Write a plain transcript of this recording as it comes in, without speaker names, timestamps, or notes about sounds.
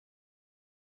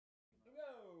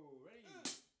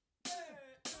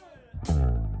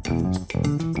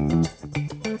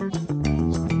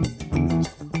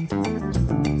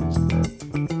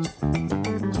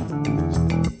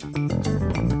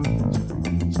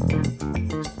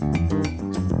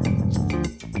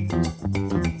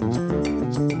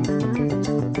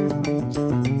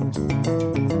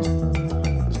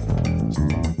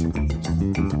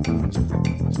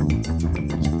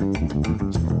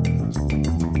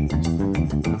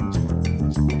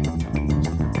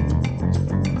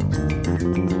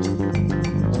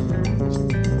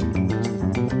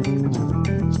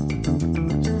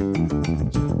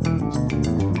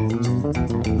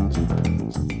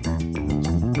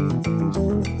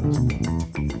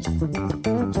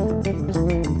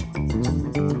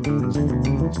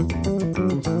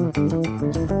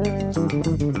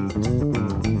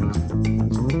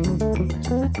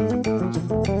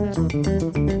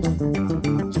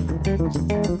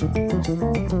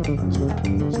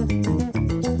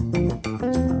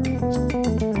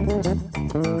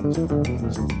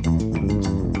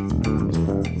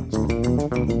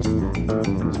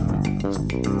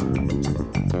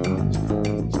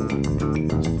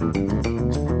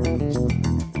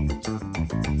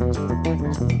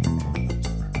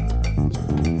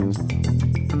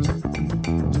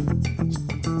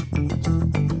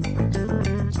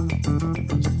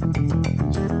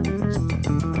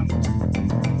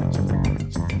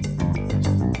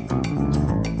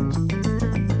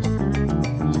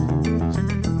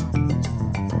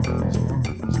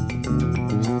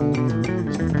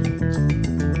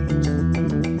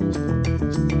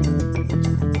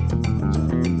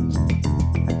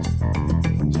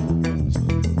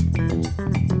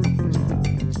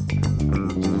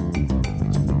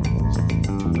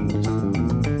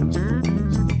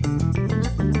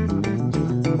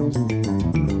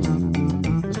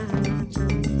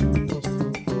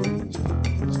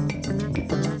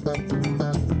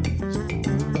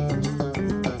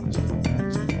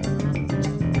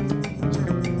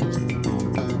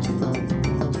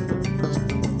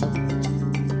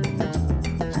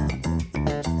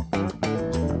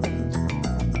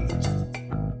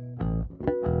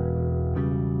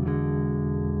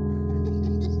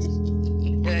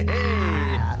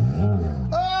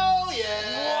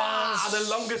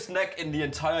Neck in the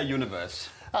entire universe.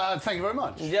 Thank you very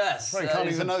much. Yes, very kind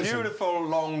of the notion. Beautiful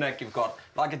long neck you've got,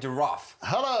 like a giraffe.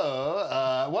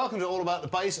 Hello, welcome to All About the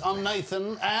Bass. I'm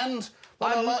Nathan, and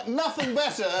what I like nothing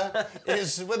better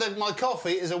is with my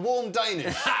coffee is a warm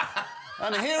Danish.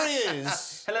 And here he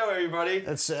is. Hello, everybody.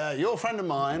 It's your friend of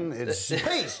mine. It's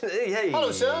Pete. Hey.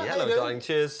 Hello, sir. Hello, darling.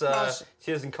 Cheers. Nice.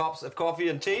 Cheers and cups of coffee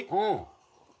and tea. Oh.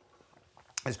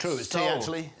 It's true, it's tea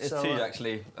actually. It's tea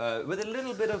actually, with a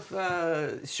little bit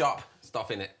of sharp stuff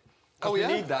in it. Oh yeah?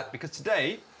 We need that because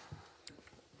today,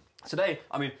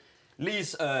 I mean,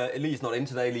 Lee's not in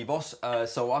today, Lee Boss,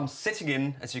 so I'm sitting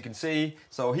in, as you can see,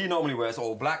 so he normally wears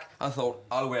all black. I thought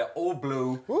I'll wear all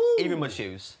blue, Woo! even my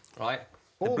shoes, right?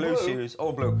 All the blue blue? shoes,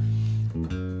 all blue.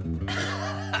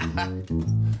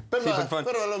 Bit of a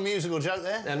little musical joke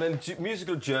there. And then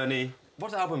musical journey.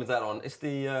 What album is that on? It's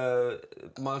the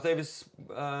Miles Davis.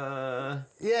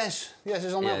 Yes,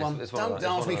 it's on that one. Don't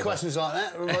ask me questions like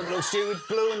that. It looks stupid.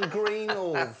 Blue and green,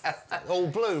 or all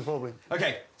blue probably.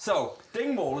 Okay, so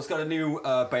Dingwall has got a new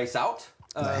bass out.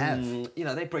 They have. You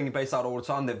know, they bring the bass out all the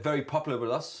time. They're very popular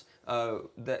with us.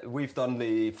 We've done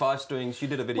the 5 strings. You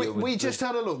did a video. We just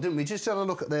had a look, didn't we? Just had a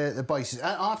look at their basses.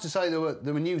 I have to say they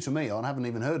were new to me. I haven't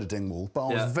even heard of Dingwall, but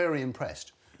I was very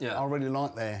impressed. Yeah. I really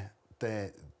like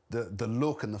the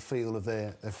look and the feel of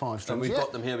their 5 strings. And we've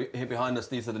got them here behind us.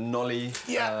 These are the Nolly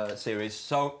series.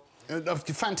 So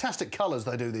fantastic colours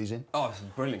they do these in. Oh, it's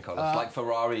brilliant colours, like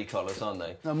Ferrari colours, aren't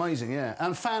they? Amazing, yeah.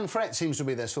 And fan fret seems to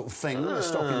be their sort of thing, their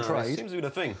stock in trade. Seems to be the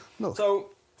thing. Look, so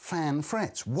fan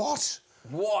frets. What?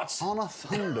 On a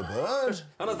Thunderbird?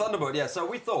 On a Thunderbird, yeah. So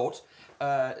we thought,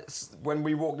 when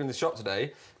we walked in the shop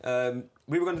today,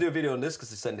 we were going to do a video on this because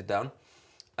they sent it down.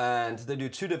 And they do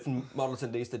 2 different models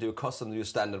in these. They do a custom, they do a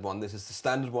standard one. This is the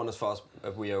standard one as far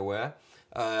as we are aware.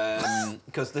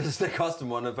 Because this is the custom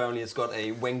one, apparently it's got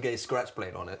a Wenge scratch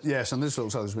plate on it. Yes, and this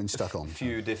looks like it's been stuck on. A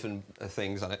few different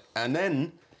things on it. And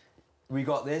then we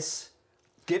got this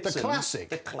Gibson.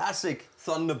 The classic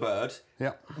Thunderbird.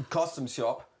 Yeah. Custom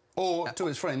shop. Or, to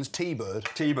his friends, T-Bird.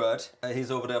 T-Bird. He's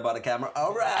over there by the camera.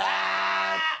 All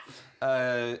right!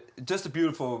 It's a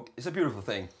beautiful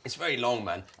thing. It's very long,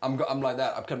 man. I'm like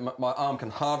that. My arm can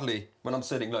hardly, when I'm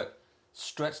sitting, look,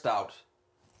 stretched out.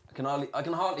 I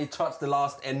can hardly touch the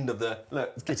last end of the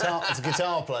look. It's a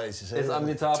guitar player, you see. I'm a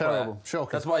guitar player. Terrible,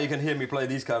 shocking. That's why you can hear me play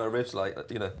these kind of riffs, like,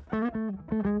 you know.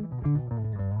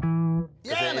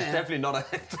 Yeah, man. definitely not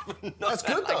a... That's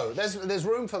good, though. There's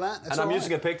room for that. That's and I'm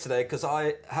using a pick today because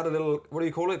I had a little, what do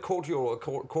you call it?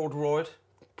 Corduroy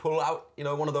pull out, you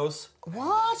know, one of those.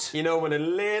 What? You know, when a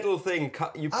little thing,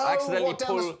 you accidentally down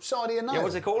pull... the side of your nail? Yeah,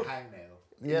 what's it called? Hangnail.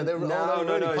 Yeah, they're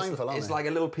really painful, aren't it's they? like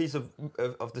a little piece of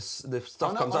the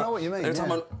stuff comes out. I know what you mean. Every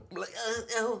time I'm like,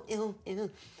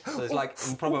 so it's like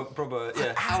proper,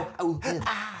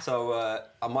 yeah. So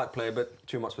I might play a bit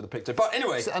too much with the picture. But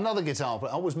anyway. So another guitar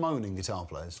player. Always moaning guitar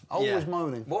players. Always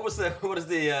moaning. What is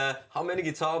the, how many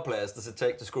guitar players does it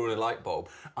take to screw in a light bulb?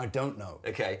 I don't know.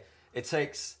 Okay. It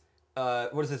takes,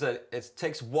 what does it say? It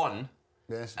takes one.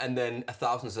 Yes. And then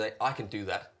 1,000 say, I can do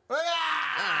that.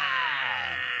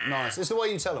 Nice. It's the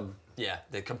way you tell them. Yeah,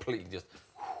 they're completely just...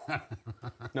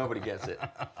 Nobody gets it.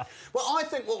 Well, I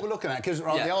think what we're looking at, because the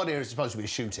idea is supposed to be a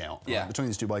shootout between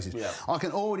these two basses. Yeah. I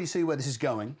can already see where this is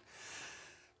going,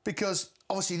 because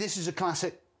obviously this is a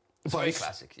classic bass. Very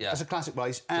classic, yeah. It's a classic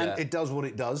bass, and it does what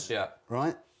it does. Yeah.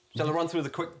 Right? Shall I run through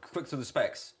the quick through the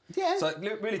specs? Yeah. So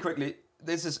really quickly,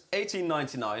 this is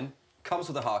 1899. Comes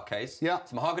with a hard case. Yeah.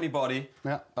 It's a mahogany body.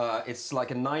 Yeah. It's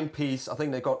like a 9-piece. I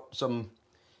think they got some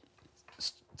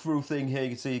through thing here. You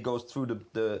can see it goes through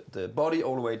the body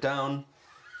all the way down.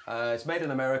 It's made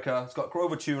in America. It's got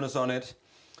Grover tuners on it.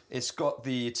 It's got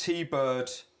the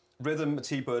T-Bird rhythm, a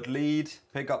T-Bird lead,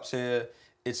 pickups here.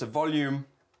 It's a volume,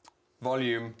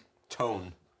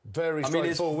 tone. Very straightforward. I mean,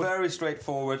 it's very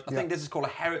straightforward. I think this is called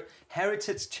a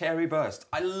Heritage Cherry Burst.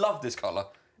 I love this colour.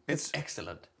 It's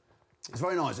excellent. It's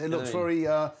very nice. It looks very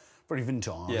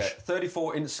vintage. Yeah,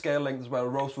 34-inch scale length as well,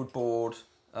 rosewood board,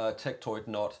 Tectoid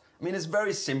knot. I mean, it's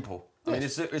very simple. I mean,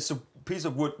 it's a piece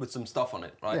of wood with some stuff on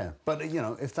it, right? Yeah, but, you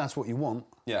know, if that's what you want,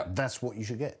 that's what you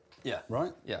should get. Yeah.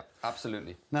 Right? Yeah,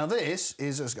 absolutely. Now, this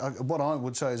is what I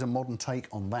would say is a modern take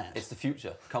on that. It's the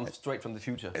future. Comes straight from the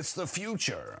future. It's the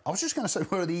future. I was just going to say,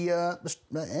 where are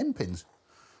the end pins?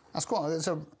 That's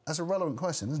a relevant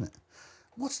question, isn't it?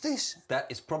 What's this? That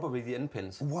is probably the end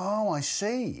pins. Wow, I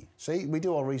see. See, we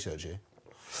do our research here.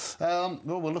 Well,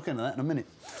 we're looking at that in a minute.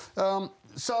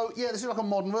 So, yeah, this is like a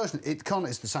modern version.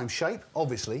 It's the same shape,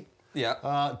 obviously.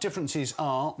 Yeah. Differences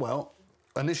are, well,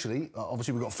 initially,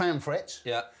 obviously we've got fan frets.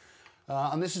 Yeah.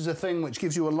 And this is a thing which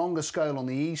gives you a longer scale on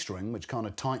the E string, which kind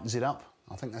of tightens it up.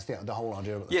 I think that's the whole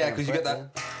idea of it. Yeah, because you get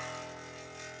that...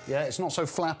 Yeah, it's not so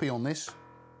flappy on this.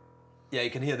 Yeah, you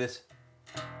can hear this.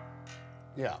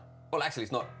 Yeah. Well, actually,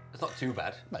 it's not too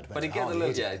bad. But it gets a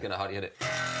little... Yeah, it's going to hardly hit it.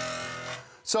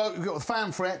 So we've got the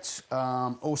fan frets.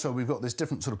 Also, we've got this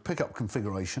different sort of pickup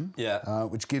configuration. Yeah.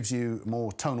 Which gives you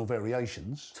more tonal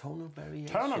variations. Tonal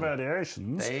variations. Tonal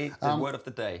variations. The word of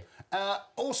the day.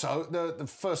 Also, the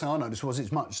first thing I noticed was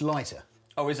it's much lighter.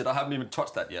 Oh, is it? I haven't even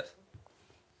touched that yet.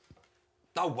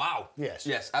 Oh, wow. Yes.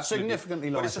 Yes, absolutely. Significantly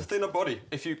lighter. But it's a thinner body.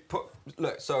 If you put...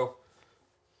 Look, so...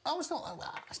 Oh, it's not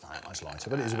that much lighter,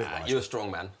 but it is a bit lighter. You're a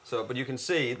strong man. So, but you can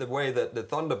see the way that the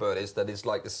Thunderbird is, that it's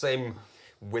like the same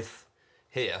width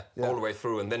here, all the way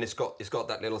through, and then it's got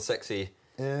that little sexy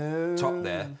top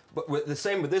there. But the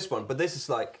same with this one, but this is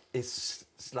like, it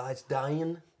slides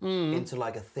down into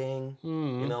like a thing, you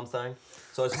know what I'm saying?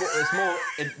 So it's more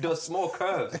it does more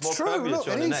curves, it's more true, curvature look,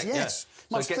 on it the is, neck. yes.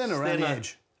 Yeah. Much thinner around the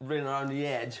edge. Thinner around the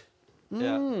edge.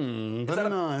 Very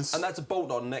nice. And that's a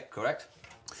bolt-on neck, correct?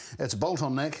 It's a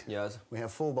bolt-on neck. Yes. We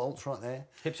have 4 bolts right there.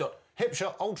 Hip shot. Hip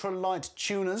shot, ultra-light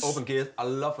tuners. Open gear. I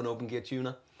love an open gear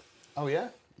tuner. Oh, yeah?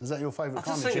 Is that your favourite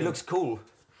kind of tuner? tuner? It looks cool.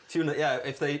 Tuner, yeah,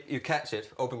 if you catch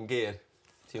it, open gear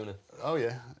tuner. Oh,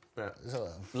 yeah.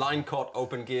 Line caught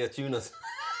open gear tuners.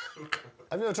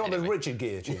 Have you ever tried those Richard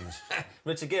Gere tuners?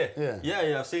 Richard Gere? Yeah.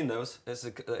 Yeah, I've seen those.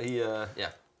 Yeah.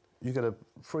 You get a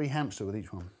free hamster with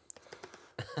each one.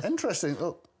 Interesting.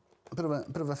 Look, a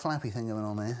bit of a flappy thing going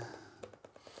on there.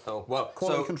 Oh, well,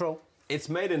 Quality control. It's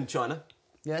made in China.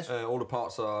 Yes. All the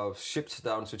parts are shipped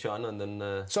down to China and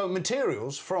then... so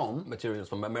materials from... Materials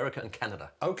from America and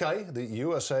Canada. OK, the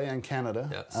USA and Canada.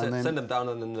 Yeah, send them down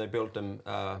and then they built them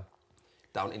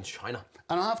down in China.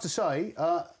 And I have to say,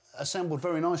 assembled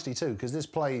very nicely too, because this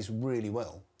plays really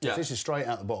well. Yeah. If this is straight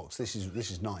out the box, this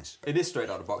is nice. It is straight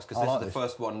out of the box, because this is the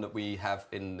first one that we have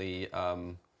in the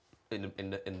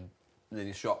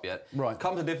shop yet. Right.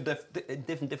 Comes in different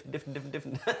comes in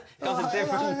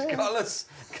different colours.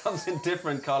 Comes in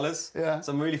different colours. Yeah.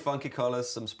 Some really funky colours,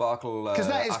 some sparkle. Because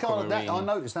that is kind of aquamarine.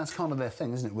 I noticed that's kind of their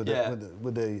thing, isn't it?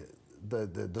 With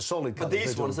the solid colour. But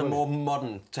these ones are more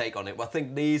modern take on it. I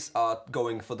think these are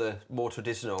going for the more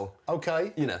traditional.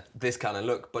 Okay. You know, this kind of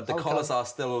look. But the colours are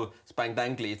still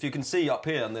spang-dangly. If you can see up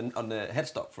here on the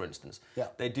headstock, for instance,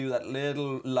 they do that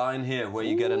little line here where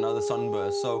you get another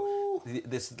sunburst. So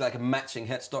this is like a matching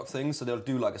headstock thing. So they'll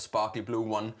do like a sparkly blue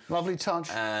one. Lovely touch.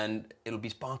 And it'll be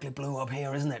sparkly blue up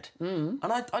here, isn't it? Mm.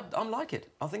 And I like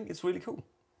it. I think it's really cool.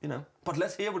 You know, but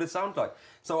let's hear what it sounds like.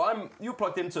 So you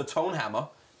plugged into a tone hammer.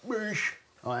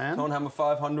 I am. Tone hammer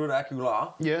 500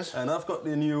 Acular. Yes. And I've got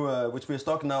the new, which we're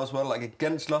stocking now as well, like a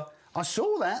Gensler. I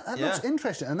saw that. That looks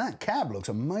interesting, and that cab looks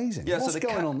amazing. Yeah, What's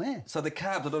going on there? So the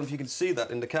cabs, I don't know if you can see that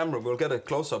in the camera. We'll get a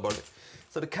close-up on it.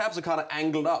 So the cabs are kind of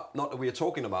angled up. Not that we are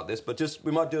talking about this, but just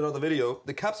we might do another video.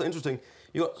 The cabs are interesting.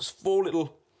 You got 4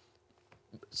 little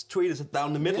tweeters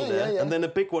down the middle there, and then a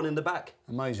big one in the back.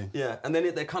 Amazing. Yeah, and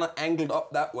then they're kind of angled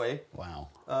up that way. Wow.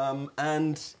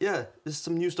 And yeah, there's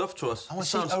some new stuff to us. Oh, I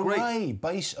see. Array,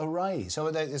 bass array. So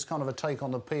it's kind of a take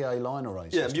on the PA line array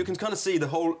system. Yeah, you can kind of see the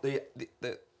whole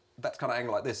that's kind of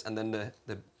angled like this, and then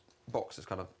the box is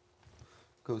kind of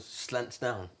slants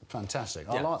down. Fantastic.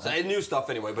 Yeah. I like that. So it's new stuff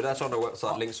anyway, but that's on our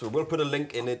website link, so we'll put a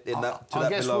link in that below. I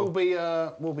guess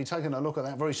we'll be taking a look at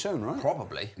that very soon, right?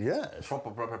 Probably. Yeah.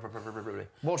 Probably.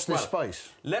 Watch this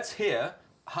space. Let's hear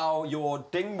how your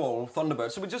Dingwall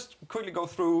Thunderbird. So we just quickly go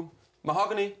through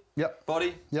mahogany. Yep.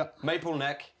 Body. Yep. Maple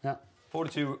neck. Yep.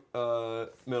 42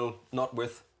 mil knot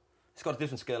width. It's got a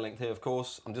different scale length here, of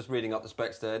course. I'm just reading up the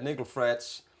specs there. Nickel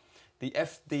frets. The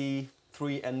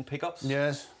FD3N pickups.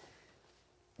 Yes.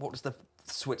 What was the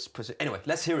switch position? Anyway,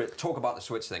 let's hear it. Talk about the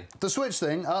switch thing. The switch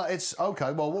thing. It's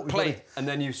okay. Well, what we play, and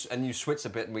then you switch a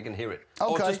bit, and we can hear it.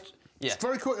 Okay.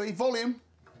 Very quickly. Volume.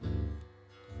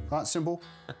 That's simple.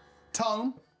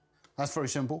 Tone. That's very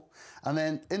simple. And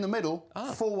then in the middle,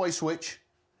 4-way switch,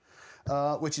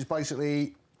 which is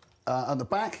basically at the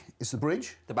back is the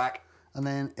bridge. The back. And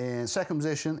then in second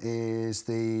position is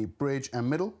the bridge and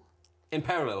middle. In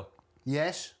parallel.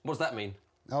 Yes. What does that mean?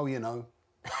 Oh, you know.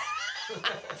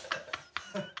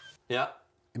 Yeah.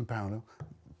 In parallel.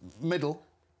 Middle.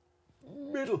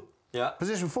 Middle. Yeah.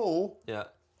 Position 4. Yeah.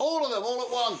 All of them, all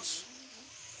at once.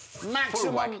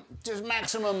 Maximum, just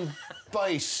maximum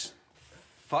bass.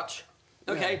 Fudge.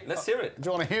 Okay, let's hear it. Do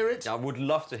you want to hear it? I would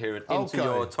love to hear it into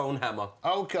your tone hammer.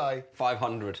 Okay.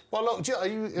 500. Well, look, are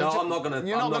you... No, I'm not going to...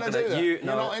 You're not going to do that? You're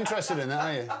not interested in that,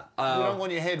 are you? You don't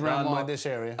want your head round this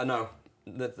area? No.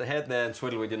 The head there and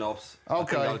twiddle with your knobs.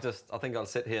 Okay. I think I'll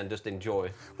sit here and just enjoy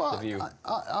the view.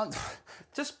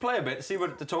 Just play a bit, see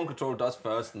what the tone control does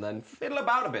first, and then fiddle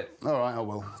about a bit. All right, I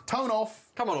will. Tone off.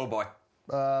 Come on, old boy.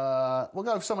 We'll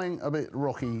go for something a bit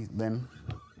rocky then.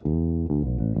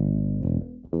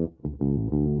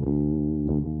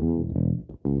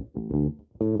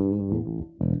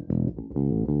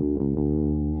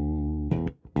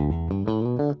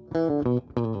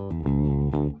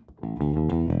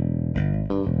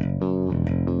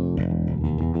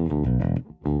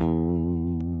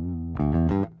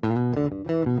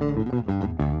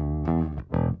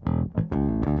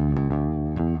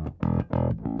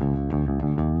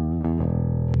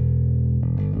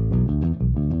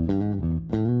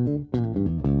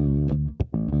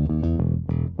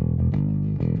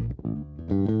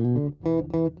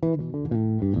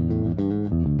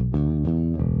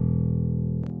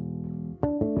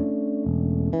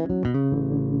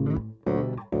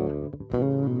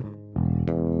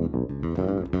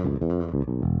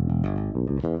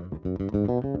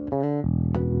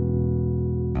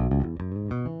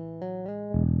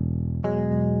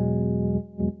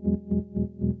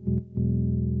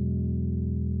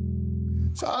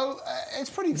 So it's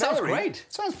pretty varied. Sounds great.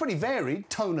 Sounds pretty varied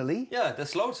tonally. Yeah,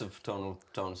 there's loads of tonal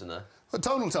tones in there.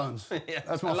 Tonal tones. Yeah,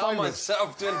 that's my favourite. Allow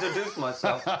myself to introduce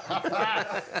myself.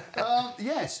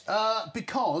 Yes,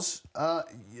 because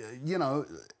you know,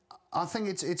 I think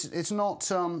it's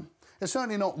not. It's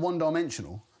certainly not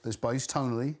one-dimensional. This bass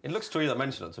tonally. It looks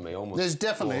three-dimensional to me, almost. It's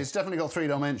definitely got 3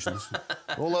 dimensions.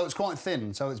 Although it's quite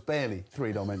thin, so it's barely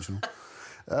 3-dimensional.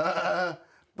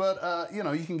 But you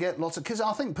know, you can get lots of, because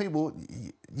I think people,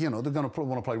 you know, they're going to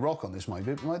want to play rock on this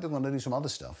maybe they're going to do some other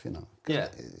stuff, you know. Yeah.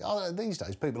 These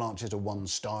days, people aren't just a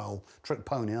one-style trick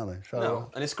pony, are they? So, no,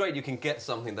 and it's great you can get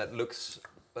something that looks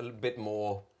a bit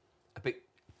more,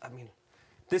 I mean,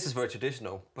 this is very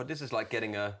traditional, but this is like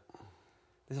getting a,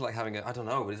 this is like having a, I don't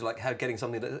know, but it's like getting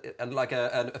something that, like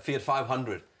a Fiat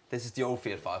 500. This is the old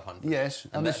Fiat 500. Yes,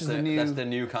 and this is the new. That's the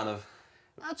new kind of.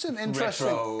 That's an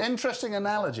interesting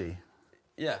analogy.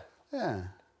 Yeah. Yeah.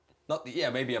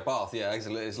 Maybe a bath. Yeah,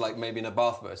 actually, it's like maybe in a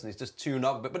bath version. It's just tuned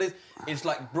up, but it's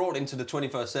like brought into the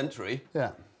 21st century.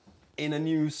 Yeah. In a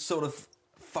new sort of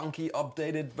funky,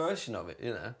 updated version of it,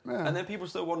 you know. Yeah. And then people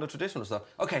still want the traditional stuff.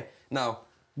 Okay, now.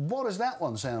 What does that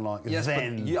one sound like? Yes,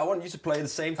 then? But I want you to play the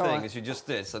same thing as you just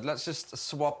did. So let's just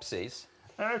swap these.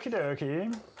 Okie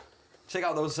dokie. Check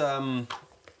out those.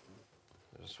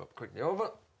 Just swap quickly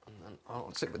over, and then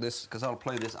I'll sit with this because I'll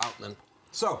play this out then.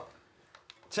 So,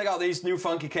 check out these new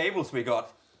funky cables we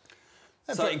got.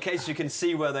 So in case you can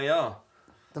see where they are.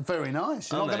 They're very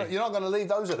nice. You're not going to leave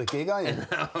those at the gig, are you?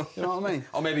 No. You know what I mean?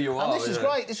 Or maybe you are. And this is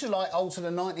great. This is like old to the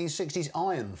 1960s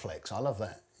iron flex. I love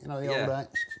that. You know, the old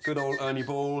acts. Good old Ernie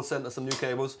Ball sent us some new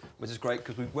cables, which is great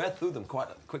because we wear through them quite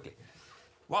quickly.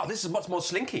 Wow, this is much more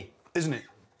slinky. Isn't it?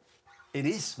 It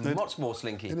is much more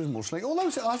slinky. It is more slinky. Although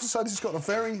I have to say this has got a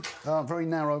very, very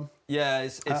narrow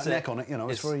it's neck on it. You know,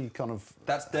 it's very kind of...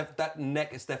 That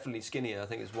neck is definitely skinnier. I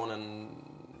think it's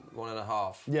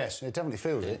 1.5. Yes, it definitely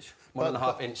feels it.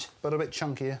 1.5 inch. But a bit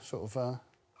chunkier, sort of...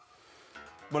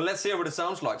 Well, let's hear what it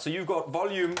sounds like. So you've got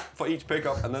volume for each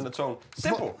pickup and then the tone.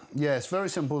 Simple. Yeah, it's very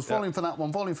simple. It's volume for that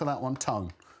one,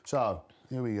 tone. So,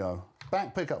 here we go.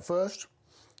 Back pickup first.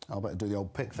 I'll better do the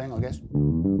old pick thing, I guess.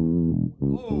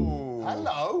 Ooh.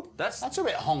 Hello. That's a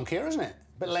bit honkier, isn't it?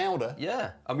 A bit louder.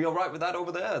 Yeah. And we're all right with that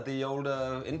over there, the old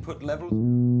input level.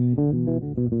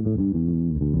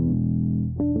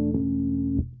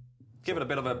 Give it a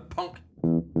bit of a punk.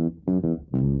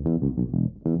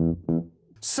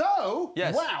 So,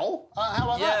 yes. Wow, how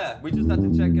about that? Yeah, we just had to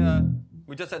check.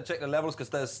 We just had to check the levels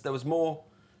because there was more.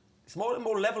 It's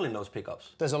more level in those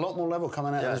pickups. There's a lot more level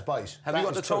coming out of this bass. Have you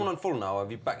got the tone on full now? Or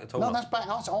have you backed the tone up? No, that's back.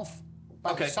 That's off.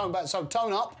 Back okay. Tone back. So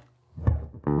tone up.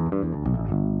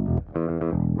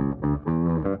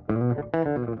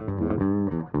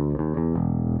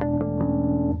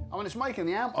 I mean, it's making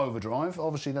the amp overdrive.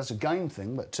 Obviously, that's a gain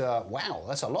thing, but wow,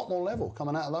 that's a lot more level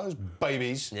coming out of those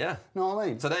babies. Yeah. Know what I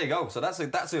mean? So there you go. So that's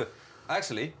a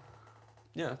actually,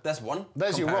 yeah, that's one.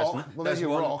 There's comparison. your rock. Well, there's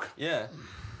your rock. Yeah.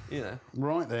 You know.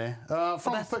 Right there.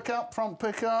 Front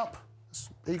pickup. It's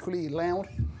equally loud.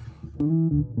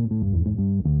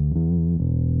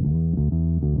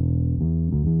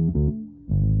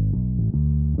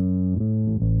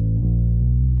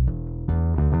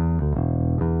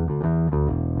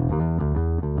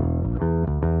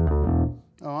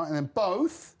 All right, and then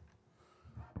both.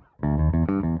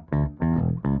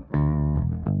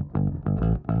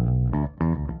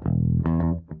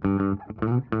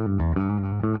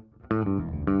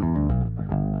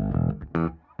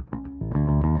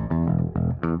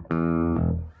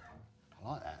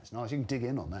 Nice, you can dig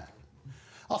in on that.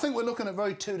 I think we're looking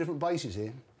at two different basses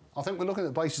here. I think we're looking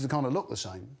at basses that kind of look the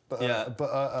same, but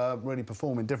really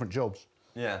performing different jobs.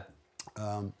 Yeah.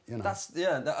 You know.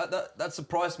 That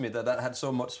surprised me that had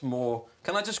so much more.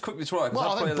 Can I just quickly try?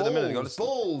 Well, I think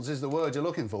balls is the word you're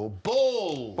looking for.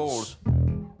 Balls. Balls.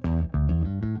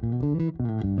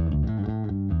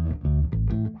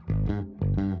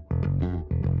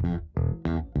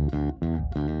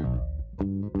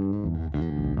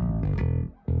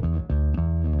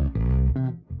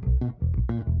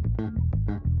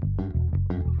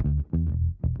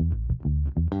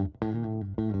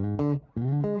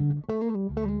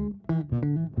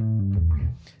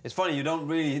 It's funny, you don't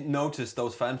really notice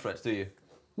those fan frets, do you?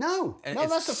 No,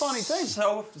 that's the funny thing.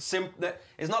 So simple.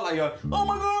 It's not like you're, oh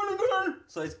my God, again.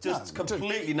 So it's just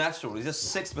completely natural. It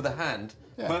just sits with the hand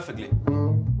perfectly.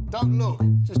 Don't look.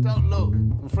 Just don't look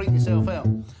and freak yourself out.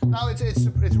 No,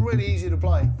 it's really easy to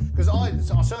play because I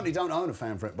certainly don't own a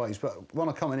fan fret bass, but when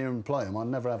I come in here and play them, I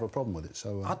never have a problem with it.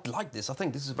 So I'd like this. I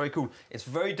think this is very cool. It's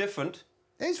very different.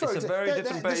 It's a very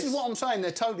different bass. This is what I'm saying.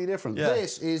 They're totally different. Yeah.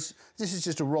 This is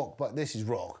just a rock, but this is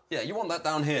rock. Yeah, you want that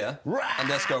down here, and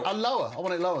let's go. Lower. I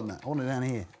want it lower than that. I want it down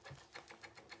here.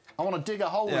 I want to dig a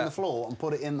hole in the floor and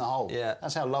put it in the hole. Yeah.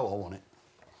 That's how low I want it.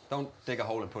 Don't dig a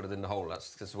hole and put it in the hole.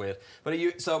 That's just weird. But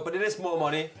but it is more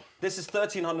money. This is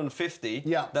 $1,350.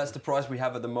 Yeah. That's the price we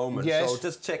have at the moment. Yes. So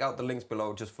just check out the links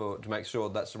below just to make sure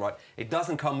that's right. It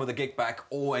doesn't come with a gig bag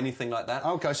or anything like that.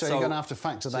 Okay, so you're going to have to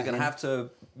factor that in. You're going to have to,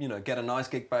 get a nice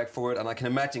gig bag for it. And I can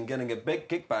imagine getting a big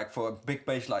gig bag for a big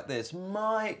bass like this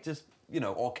might just,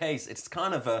 or case. It's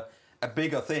kind of a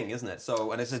bigger thing, isn't it?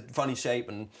 So, and it's a funny shape,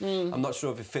 and I'm not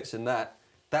sure if it fits in that.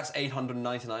 That's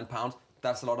 £899.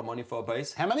 That's a lot of money for a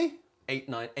bass. How many?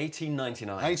 $18.99.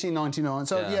 $18.99.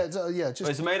 So just.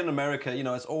 It's made in America.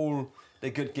 It's all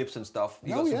the good Gibson stuff.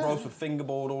 You got some rosewood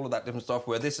fingerboard, all of that different stuff.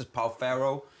 Where this is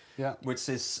Palfaro, which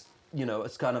is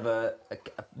it's kind of a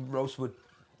rosewood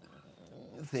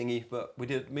thingy. But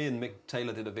me and Mick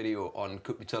Taylor did a video on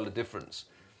could we tell the difference,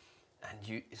 and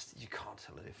you can't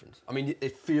tell the difference. I mean,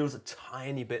 it feels a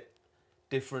tiny bit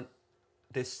different.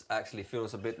 This actually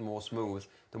feels a bit more smooth.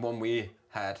 The one we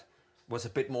had was a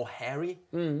bit more hairy.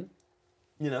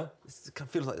 You know, it kind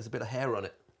of feels like there's a bit of hair on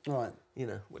it. Right. You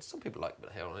know, which some people like a bit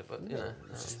of hair on it, but you know,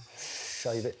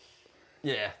 shave it.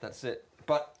 Yeah, that's it.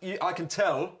 But I can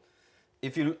tell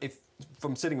if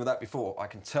from sitting with that before, I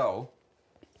can tell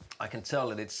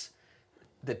that it's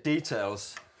the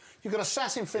details. You've got a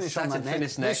satin finish on that neck.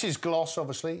 This is gloss,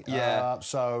 obviously. Yeah.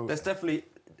 So there's definitely.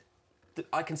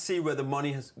 I can see where the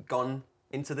money has gone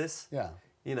into this. Yeah.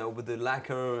 You know, with the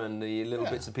lacquer and the little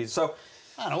bits and pieces. So.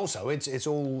 And also, it's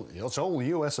all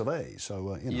US of A,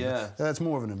 so you know, that's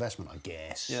more of an investment, I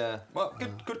guess. Yeah. Well,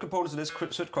 good components of this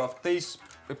Swiftcraft. These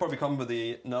they probably come with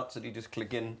the nuts that you just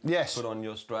click in. Yes. Put on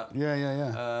your strap. Yeah.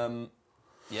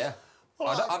 Yeah.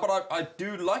 Well, but I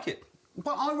do like it.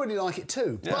 But I really like it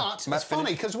too. Yeah. But it's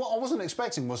funny because what I wasn't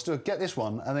expecting was to get this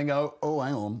one and then go, oh,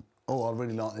 hang on, oh, I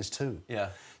really like this too. Yeah.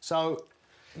 So,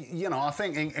 you know, I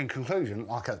think in conclusion,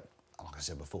 like I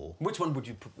said before. Which one would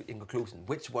you, in conclusion,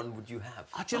 which one would you have?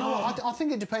 Do you know what? I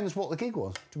think it depends what the gig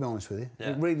was, to be honest with you. Yeah.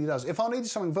 It really does. If I needed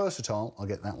something versatile, I'll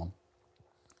get that one.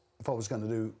 If I was going to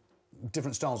do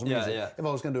different styles of music, if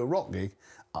I was going to do a rock gig,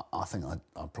 I think I'd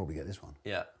probably get this one.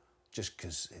 Yeah. Just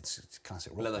because it's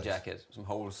classic rock. Leather jacket, some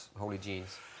holy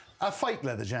jeans. A fake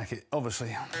leather jacket,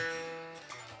 obviously.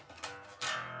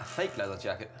 A fake leather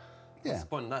jacket? Yeah. What's the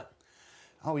point in that?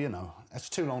 Oh, you know, it's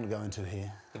too long to go into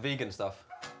here. The vegan stuff.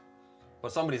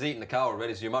 But somebody's eaten the cow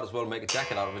already, so you might as well make a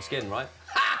jacket out of its skin, right?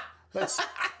 Let's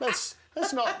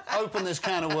not open this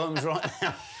can of worms right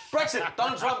now. Brexit,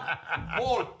 Donald Trump,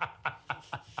 wall,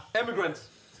 immigrants.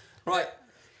 Right.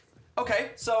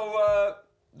 Okay, so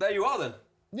there you are then.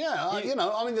 Yeah, you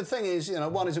know, I mean, the thing is, you know,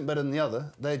 one isn't better than the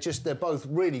other. They're both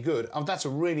really good. That's a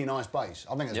really nice bass.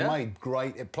 I think it's made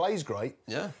great. It plays great.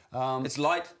 Yeah. It's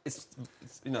light. It's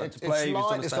you know, to play. It's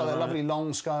light. It's got that lovely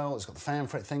long scale. It's got the fan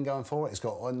fret thing going for it. It's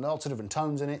got lots of different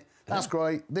tones in it. That's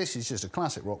great. This is just a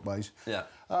classic rock bass. Yeah.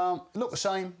 Look the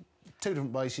same. Two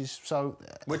different basses. So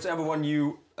whichever one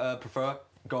you prefer,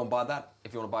 go and buy that.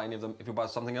 If you want to buy any of them, if you buy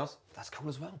something else, that's cool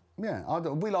as well. Yeah.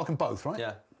 We like them both, right?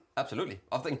 Yeah. Absolutely.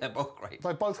 I think they're both great.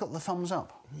 They've both got the thumbs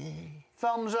up.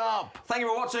 Thumbs up. Thank you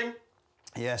for watching.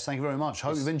 Yes, thank you very much.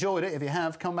 Hope you've enjoyed it. If you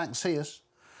have, come back and see us.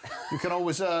 You can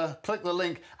always click the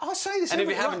link. I'll say this. And if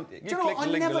you haven't, you click the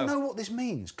link below. I never know what this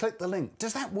means. Click the link.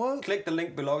 Does that work? Click the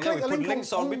link below. Yeah, we put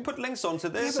links on. We put links onto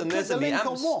this and this and the amps.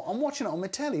 Click the link on what? I'm watching it on my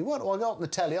telly. What do I go up on the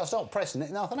telly? I start pressing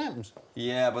it, nothing happens.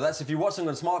 Yeah, but that's if you're watching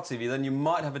on smart TV, then you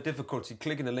might have a difficulty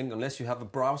clicking the link unless you have a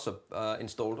browser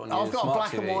installed on your smart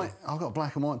TV. I've got a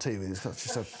black and white TV. It's got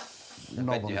just a I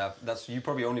bet you have. You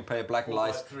probably only pay a black and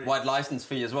white license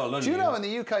fee as well, don't you? Do you know in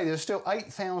the UK there's still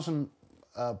 8,000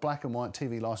 black and white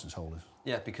TV license holders?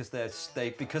 Yeah, because they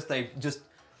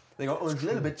got a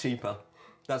little bit cheaper.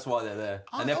 That's why they're there,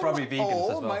 and they're probably vegans as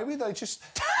well. Or maybe they just.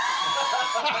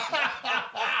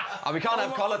 We can't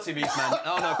have colour TVs, man.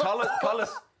 No, colours,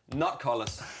 not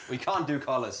colours. We can't do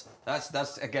colours.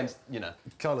 That's against, you know.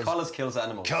 Colours. Colours kills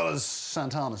animals. Colours,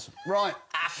 Santanas. Right.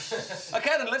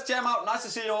 Okay then, let's jam out. Nice to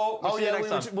see you all. We'll see you next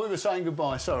time. We were saying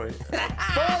goodbye. Sorry.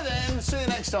 Bye then. See you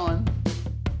next time.